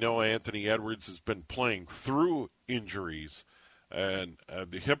 And then we know Anthony Edwards has been playing through injuries and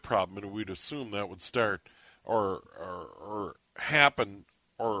the hip problem, and we'd assume that would start or happen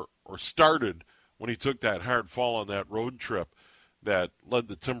or started when he took that hard fall on that road trip that led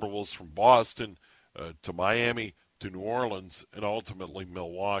the Timberwolves from Boston to Miami to New Orleans and ultimately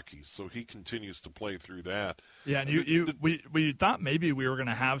Milwaukee. So he continues to play through that. Yeah, and we thought maybe we were going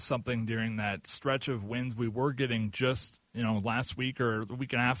to have something during that stretch of wins we were getting just, last week or a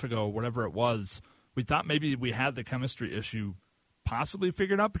week and a half ago, whatever it was. We thought maybe we had the chemistry issue possibly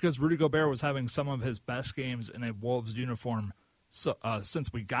figured out because Rudy Gobert was having some of his best games in a Wolves uniform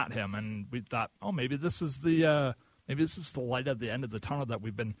since we got him, and we thought, maybe this is the light at the end of the tunnel that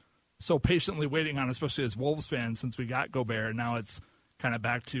we've been so patiently waiting on, especially as Wolves fans, since we got Gobert. And now it's kind of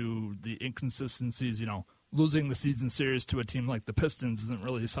back to the inconsistencies. Losing the season series to a team like the Pistons isn't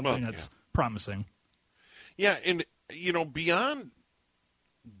really something that's promising. Yeah, and beyond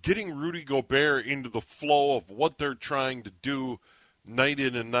getting Rudy Gobert into the flow of what they're trying to do night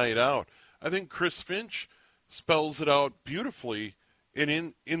in and night out, I think Chris Finch spells it out beautifully.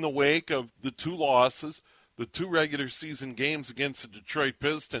 And in the wake of the 2 losses, the 2 regular season games against the Detroit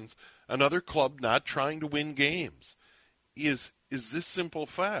Pistons, another club not trying to win games, is this simple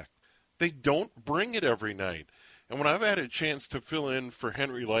fact. They don't bring it every night. And when I've had a chance to fill in for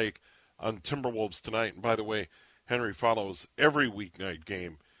Henry Lake on Timberwolves Tonight, and by the way, Henry follows every weeknight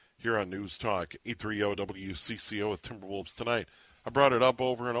game here on News Talk, 830 WCCO with Timberwolves Tonight. I brought it up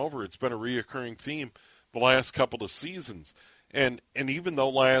over and over. It's been a reoccurring theme the last couple of seasons. And even though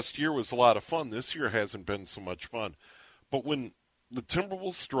last year was a lot of fun, this year hasn't been so much fun. But when the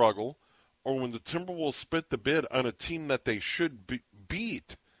Timberwolves struggle or when the Timberwolves spit the bid on a team that they should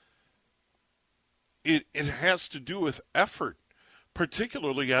beat, it has to do with effort,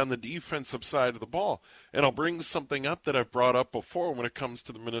 particularly on the defensive side of the ball. And I'll bring something up that I've brought up before when it comes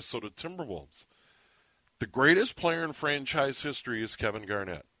to the Minnesota Timberwolves. The greatest player in franchise history is Kevin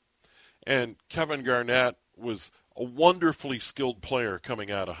Garnett. And Kevin Garnett was a wonderfully skilled player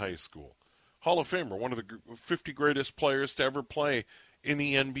coming out of high school. Hall of Famer, one of the 50 greatest players to ever play in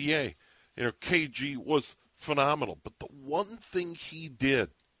the NBA. KG was phenomenal. But the one thing he did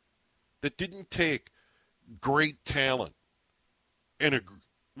that didn't take great talent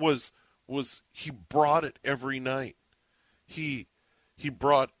was he brought it every night. He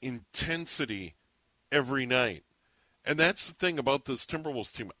brought intensity every night. And that's the thing about this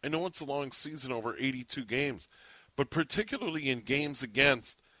Timberwolves team. I know it's a long season, over 82 games, but particularly in games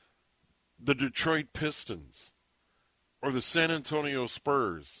against the Detroit Pistons or the San Antonio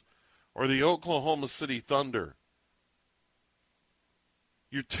Spurs or the Oklahoma City Thunder,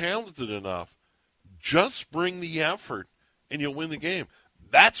 you're talented enough, just bring the effort and you'll win the game.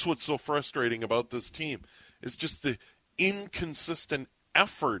 That's what's so frustrating about this team, is just the inconsistent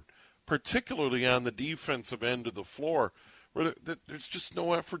effort, particularly on the defensive end of the floor, where there's just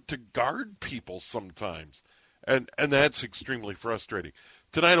no effort to guard people sometimes. And that's extremely frustrating.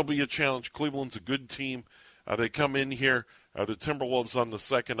 Tonight will be a challenge. Cleveland's a good team. They come in here. The Timberwolves on the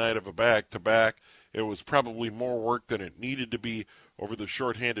second night of a back-to-back. It was probably more work than it needed to be over the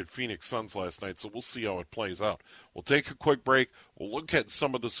shorthanded Phoenix Suns last night, so we'll see how it plays out. We'll take a quick break. We'll look at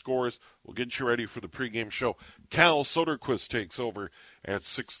some of the scores. We'll get you ready for the pregame show. Cal Soderquist takes over at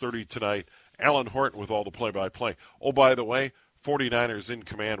 6:30 tonight. Alan Horton with all the play-by-play. Oh, by the way, 49ers in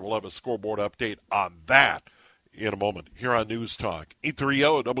command. We'll have a scoreboard update on that in a moment here on News Talk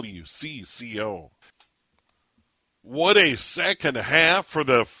 830 WCCO. What a second half for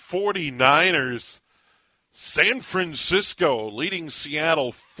the 49ers. San Francisco leading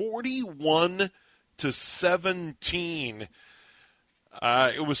Seattle 41-17.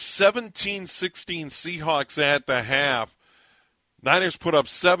 It was 17-16 Seahawks at the half. Niners put up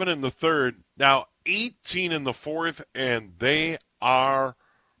 7 in the third, now 18 in the fourth, and they are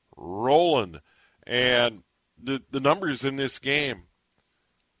rolling. And the numbers in this game,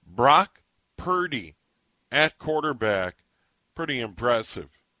 Brock Purdy at quarterback, pretty impressive.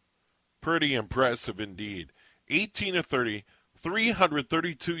 Pretty impressive indeed. 18 of 30,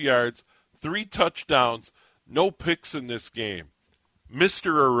 332 yards, 3 touchdowns, no picks in this game.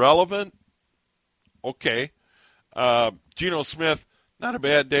 Mr. Irrelevant? Okay. Geno Smith, not a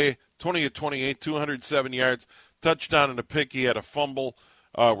bad day. 20 of 28, 207 yards, touchdown and a pick. He had a fumble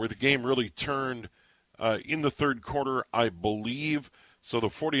where the game really turned in the third quarter, I believe. So the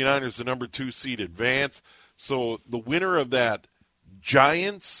 49ers, the number 2 seed, advance. So the winner of that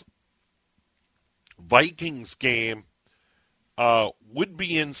Giants-Vikings game would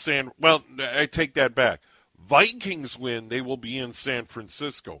be in I take that back. Vikings win, they will be in San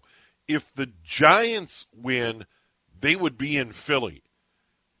Francisco. If the Giants win, they would be in Philly.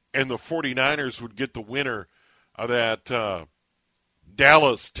 And the 49ers would get the winner of that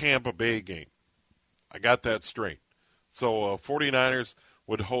Dallas-Tampa Bay game. I got that straight. So 49ers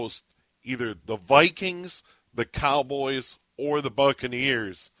would host either the Vikings, the Cowboys, or the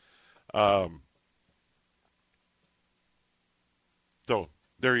Buccaneers. So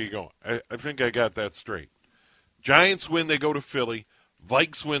there you go. I think I got that straight. Giants win, they go to Philly.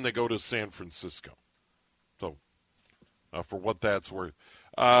 Vikes win, they go to San Francisco. So for what that's worth.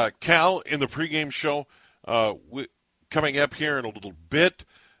 Cal, in the pregame show, coming up here in a little bit,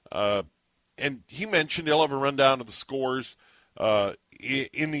 and he mentioned he'll have a rundown of the scores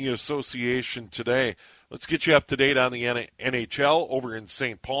in the association today. Let's get you up to date on the NHL over in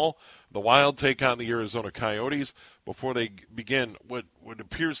St. Paul. The Wild take on the Arizona Coyotes before they begin what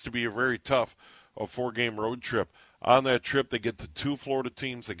appears to be a very tough 4-game road trip. On that trip, they get the 2 Florida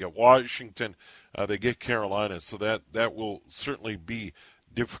teams. They get Washington. They get Carolina. So that will certainly be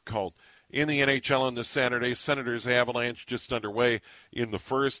difficult. In the NHL on this Saturday, Senators Avalanche just underway in the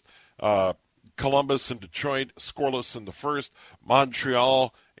first. Columbus and Detroit scoreless in the first.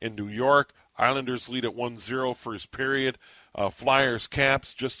 Montreal and New York. Islanders lead at 1-0 first period. Flyers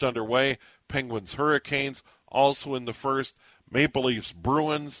Caps just underway. Penguins Hurricanes also in the first. Maple Leafs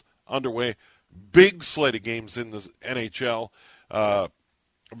Bruins underway. Big slate of games in the NHL.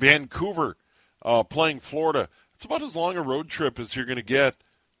 Vancouver playing Florida. It's about as long a road trip as you're going to get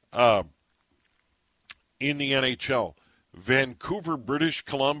in the NHL. Vancouver, British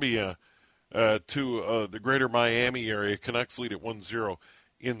Columbia to the greater Miami area. Canucks lead at 1-0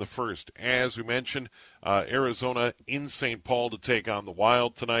 in the first. As we mentioned, Arizona in St. Paul to take on the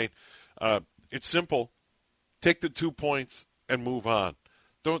Wild tonight. It's simple. Take the 2 points and move on.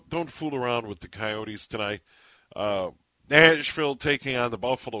 Don't fool around with the Coyotes tonight. Nashville taking on the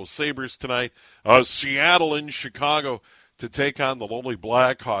Buffalo Sabres tonight. Seattle in Chicago to take on the lowly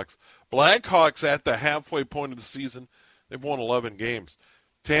Blackhawks. Blackhawks at the halfway point of the season. They've won 11 games.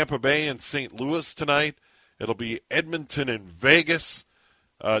 Tampa Bay and St. Louis tonight. It'll be Edmonton and Vegas.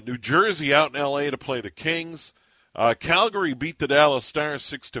 New Jersey out in L.A. to play the Kings. Calgary beat the Dallas Stars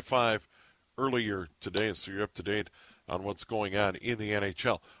 6-5 earlier today, so you're up to date on what's going on in the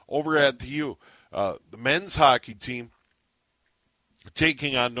NHL. Over at the U, the men's hockey team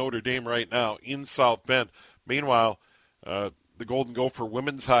taking on Notre Dame right now in South Bend. Meanwhile, the Golden Gopher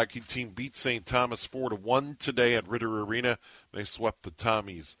women's hockey team beat St. Thomas 4-1 today at Ritter Arena. They swept the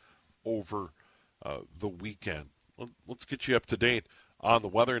Tommies over the weekend. Let's get you up to date on the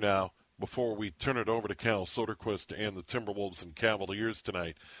weather now before we turn it over to Cal Soderquist and the Timberwolves and Cavaliers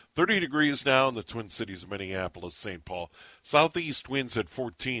tonight. 30 degrees now in the Twin Cities of Minneapolis, St. Paul. Southeast winds at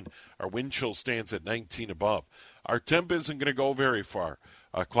 14. Our wind chill stands at 19 above. Our temp isn't going to go very far.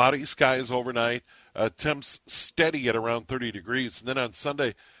 Cloudy skies overnight. Temps steady at around 30 degrees. And then on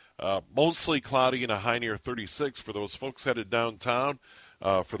Sunday, mostly cloudy and a high near 36 for those folks headed downtown.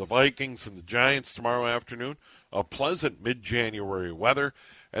 For the Vikings and the Giants tomorrow afternoon, a pleasant mid-January weather.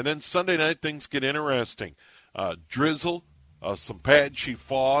 And then Sunday night, things get interesting. Drizzle, some patchy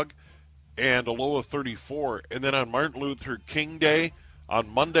fog, and a low of 34. And then on Martin Luther King Day, on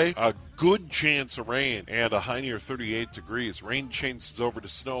Monday, a good chance of rain and a high near 38 degrees. Rain changes over to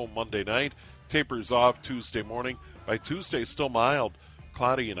snow Monday night, tapers off Tuesday morning. By Tuesday, still mild,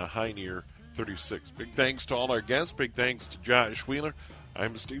 cloudy and a high near 36. Big thanks to all our guests. Big thanks to Josh Wheeler.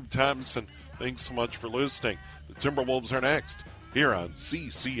 I'm Steve Thompson. Thanks so much for listening. The Timberwolves are next here on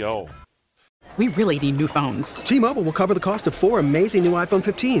CCO. We really need new phones. T-Mobile will cover the cost of 4 amazing new iPhone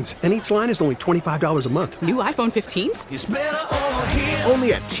 15s, and each line is only $25 a month. New iPhone 15s? It's better over here.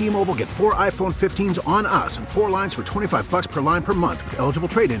 Only at T-Mobile, get 4 iPhone 15s on us and 4 lines for $25 per line per month with eligible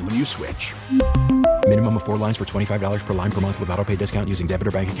trade-in when you switch. Minimum of 4 lines for $25 per line per month with autopay discount using debit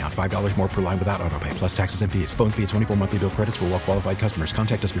or bank account. $5 more per line without autopay, plus taxes and fees. Phone fee at 24 monthly bill credits for well-qualified customers.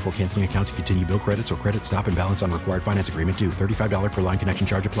 Contact us before canceling account to continue bill credits or credit stop and balance on required finance agreement due. $35 per line connection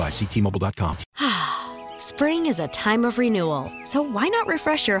charge applies. See T-Mobile.com. Spring is a time of renewal, so why not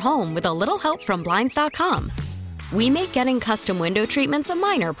refresh your home with a little help from Blinds.com? We make getting custom window treatments a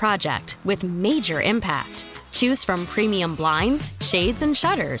minor project with major impact. Choose from premium blinds, shades, and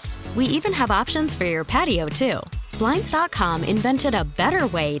shutters. We even have options for your patio, too. Blinds.com invented a better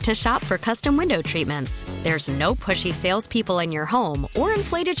way to shop for custom window treatments. There's no pushy salespeople in your home or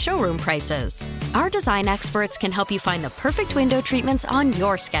inflated showroom prices. Our design experts can help you find the perfect window treatments on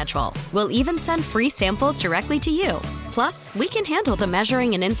your schedule. We'll even send free samples directly to you. Plus, we can handle the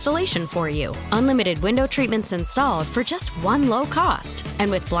measuring and installation for you. Unlimited window treatments installed for just one low cost. And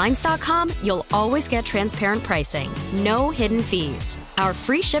with Blinds.com, you'll always get transparent pricing. No hidden fees. Our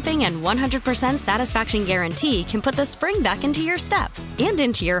free shipping and 100% satisfaction guarantee can put the spring back into your step and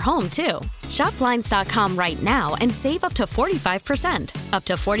into your home, too. Shop Blinds.com right now and save up to 45%. Up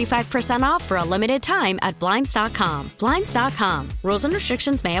to 45% off for a limited time at Blinds.com. Blinds.com. Rules and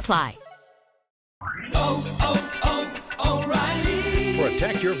restrictions may apply. O'Reilly.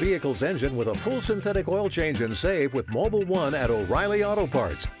 Protect your vehicle's engine with a full synthetic oil change and save with Mobil 1 at O'Reilly Auto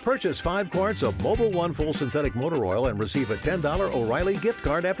Parts. Purchase 5 quarts of Mobil 1 full synthetic motor oil and receive a $10 O'Reilly gift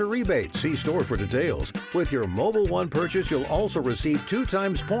card after rebate. See store for details. With your Mobil 1 purchase, you'll also receive 2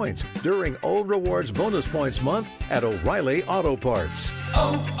 times points during O Rewards Bonus Points Month at O'Reilly Auto Parts.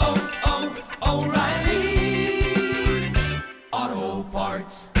 O'Reilly Auto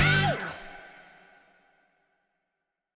Parts.